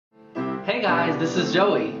Hey guys, this is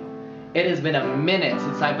Joey. It has been a minute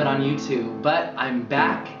since I've been on YouTube, but I'm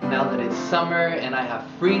back now that it's summer and I have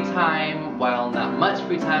free time. While not much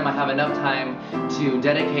free time, I have enough time to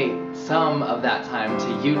dedicate some of that time to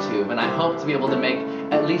YouTube, and I hope to be able to make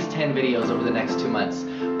at least 10 videos over the next 2 months.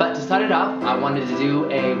 But to start it off, I wanted to do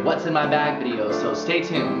a What's in My Bag video, so stay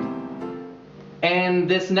tuned. And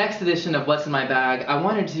this next edition of What's in My Bag, I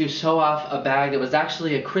wanted to show off a bag that was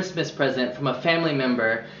actually a Christmas present from a family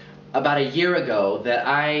member about a year ago that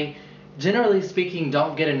I, generally speaking,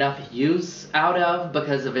 don't get enough use out of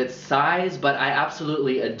because of its size, but I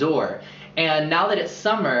absolutely adore. And now that it's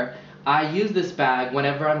summer, I use this bag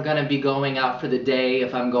whenever I'm going to be going out for the day.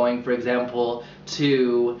 If I'm going, for example,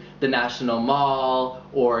 to the National Mall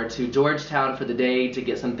or to Georgetown for the day to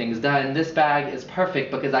get some things done, this bag is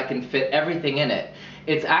perfect because I can fit everything in it.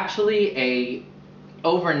 It's actually a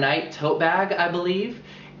overnight tote bag, I believe,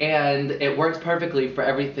 and it works perfectly for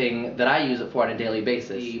everything that I use it for on a daily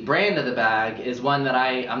basis. The brand of the bag is one that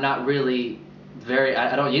I'm not really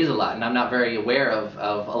I don't use a lot, and I'm not very aware of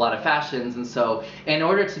a lot of fashions, and so in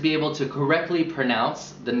order to be able to correctly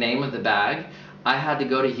pronounce the name of the bag, I had to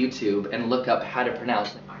go to YouTube and look up how to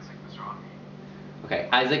pronounce it. Isaac Mizrahi. Okay,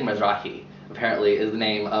 Isaac Mizrahi apparently is the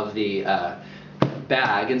name of the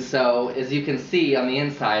bag, and so as you can see on the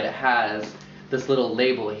inside it has this little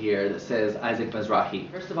label here that says Isaac Mizrahi.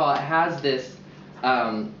 First of all, it has this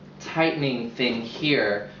tightening thing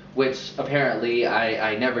here, which apparently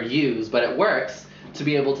I never use, but it works to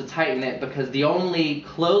be able to tighten it because the only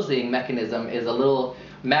closing mechanism is a little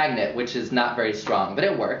magnet, which is not very strong, but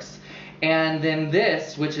it works. And then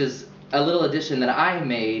this, which is a little addition that I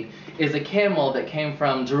made, is a camel that came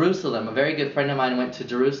from Jerusalem. A very good friend of mine went to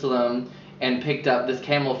Jerusalem and picked up this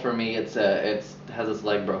camel for me. It has its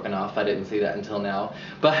leg broken off. I didn't see that until now.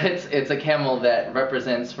 But it's a camel that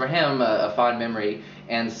represents for him a fond memory,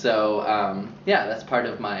 and so yeah, that's part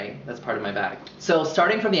of my bag. So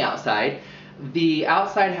starting from the outside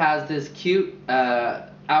has this cute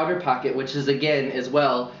outer pocket, which is again as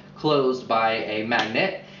well closed by a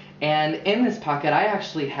magnet. And in this pocket I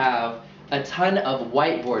actually have a ton of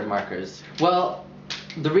whiteboard markers. Well,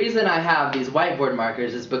 the reason I have these whiteboard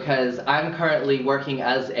markers is because I'm currently working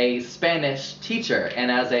as a Spanish teacher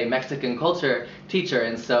and as a Mexican culture teacher,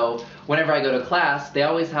 and so whenever I go to class they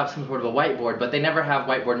always have some sort of a whiteboard, but they never have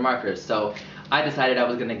whiteboard markers, so I decided I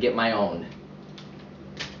was going to get my own.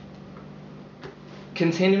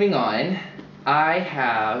 Continuing on, I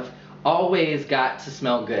have always got to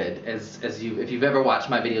smell good. If you've ever watched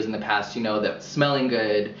my videos in the past, you know that smelling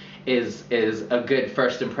good is a good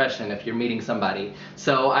first impression if you're meeting somebody.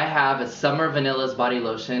 So I have a Summer Vanilla's body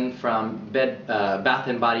lotion from Bath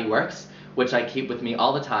and Body Works, which I keep with me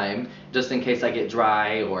all the time, just in case I get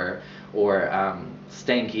dry or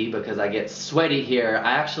stanky, because I get sweaty here.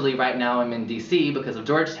 I actually right now am in DC because of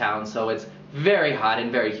Georgetown, so it's very hot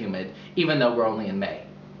and very humid, even though we're only in May.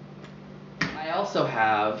 I also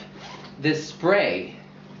have this spray,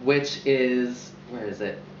 which is, where is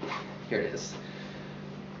it? Here it is.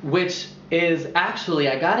 Which is actually,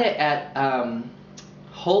 I got it at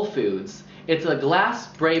Whole Foods. It's a glass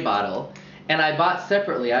spray bottle, and I bought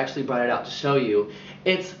separately. I actually brought it out to show you.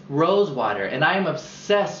 It's rose water, and I am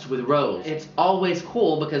obsessed with rose. It's always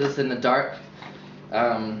cool because it's in the dark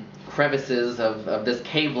crevices of this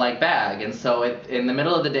cave-like bag, and so in the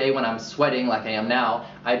middle of the day when I'm sweating like I am now,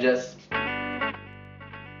 I just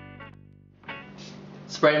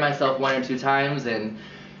spray myself 1 or 2 times and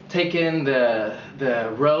take in the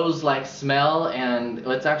rose-like smell, and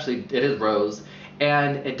it is rose,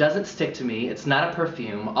 and it doesn't stick to me. It's not a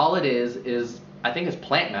perfume. All it is I think it's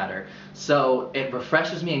plant matter. So it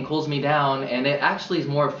refreshes me and cools me down, and it actually is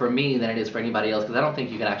more for me than it is for anybody else because I don't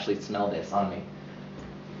think you can actually smell this on me.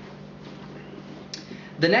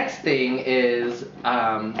 The next thing is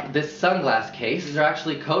this sunglass case. These are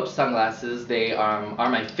actually Coach sunglasses. They are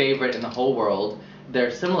my favorite in the whole world.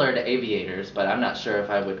 They're similar to aviators, but I'm not sure if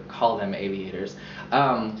I would call them aviators.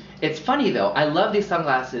 It's funny though, I love these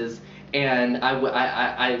sunglasses, and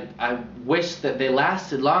I wish that they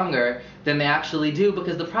lasted longer than they actually do,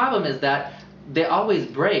 because the problem is that they always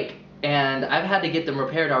break, and I've had to get them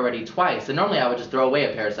repaired already twice. And normally I would just throw away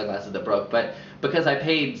a pair of sunglasses that broke, but because I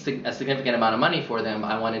paid a significant amount of money for them,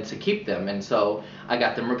 I wanted to keep them, and so I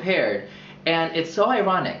got them repaired. And it's so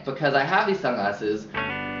ironic because I have these sunglasses.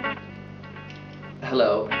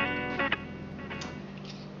 Hello.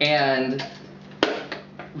 And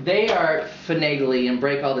they are finagly and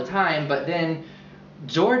break all the time, but then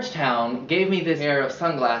Georgetown gave me this pair of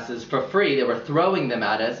sunglasses for free. They were throwing them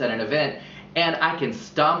at us at an event, and I can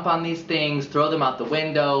stomp on these things, throw them out the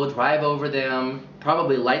window, drive over them,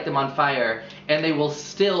 probably light them on fire, and they will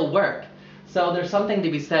still work. So there's something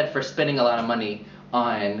to be said for spending a lot of money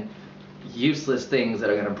on useless things that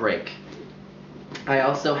are going to break. I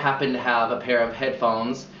also happen to have a pair of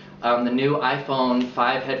headphones. The new iPhone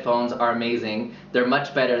 5 headphones are amazing. They're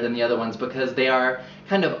much better than the other ones because they are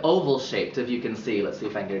kind of oval shaped, if you can see. Let's see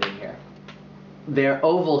if I can get it in here. They're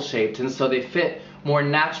oval shaped, and so they fit more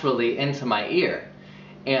naturally into my ear.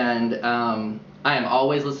 And I am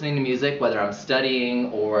always listening to music, whether I'm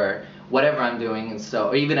studying or whatever I'm doing, and so,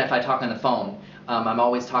 or even if I talk on the phone, I'm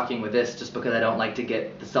always talking with this just because I don't like to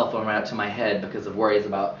get the cell phone right up to my head because of worries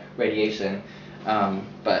about radiation.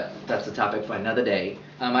 But that's a topic for another day.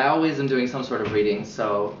 I always am doing some sort of reading,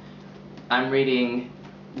 so I'm reading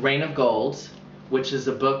Reign of Gold, which is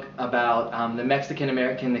a book about the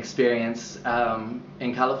Mexican-American experience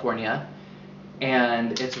in California.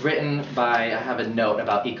 And it's written by, I have a note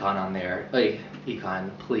about econ on there.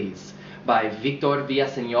 Econ, please. By Victor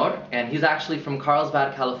Villaseñor, and he's actually from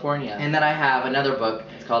Carlsbad, California. And then I have another book,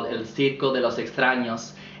 it's called El Circo de los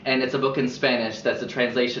Extraños, and it's a book in Spanish that's a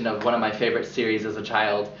translation of one of my favorite series as a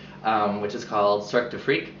child, which is called Cirque du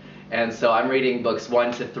Freak. And so I'm reading books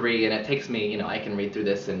 1 to 3, and it takes me, I can read through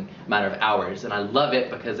this in a matter of hours, and I love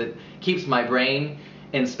it because it keeps my brain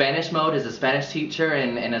in Spanish mode as a Spanish teacher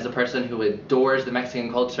and as a person who adores the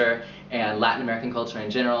Mexican culture and Latin American culture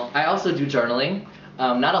in general. I also do journaling.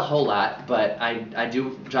 Not a whole lot, but I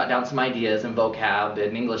do jot down some ideas in vocab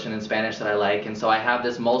in English and in Spanish that I like, and so I have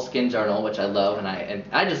this moleskin journal which I love, and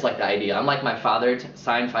I just like the idea. I'm like my father,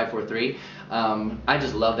 signed 543. I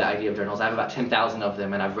just love the idea of journals. I have about 10,000 of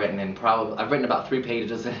them, and I've written about 3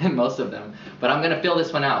 pages in most of them. But I'm gonna fill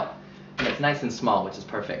this one out, and it's nice and small, which is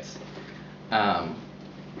perfect.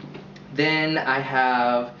 Then I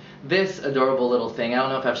have this adorable little thing. I don't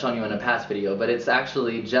know if I've shown you in a past video, but it's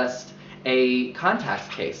actually just a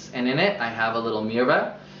contacts case, and in it I have a little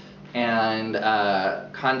mirror and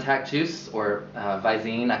contact juice, or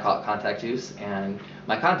Visine, I call it contact juice, and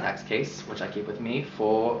my contacts case, which I keep with me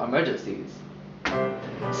for emergencies.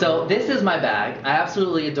 So this is my bag. I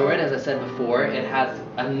absolutely adore it. As I said before, it has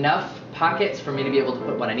enough pockets for me to be able to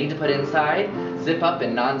put what I need to put inside, zip up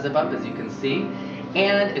and non-zip up, as you can see.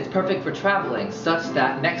 And it's perfect for traveling, such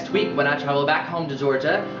that next week when I travel back home to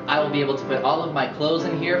Georgia, I will be able to put all of my clothes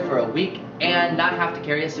in here for a week and not have to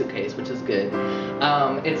carry a suitcase, which is good.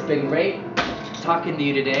 It's been great talking to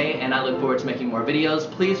you today, and I look forward to making more videos.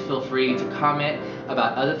 Please feel free to comment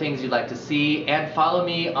about other things you'd like to see, and follow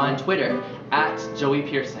me on Twitter @Joey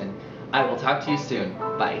Pearson. I will talk to you soon.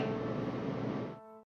 Bye.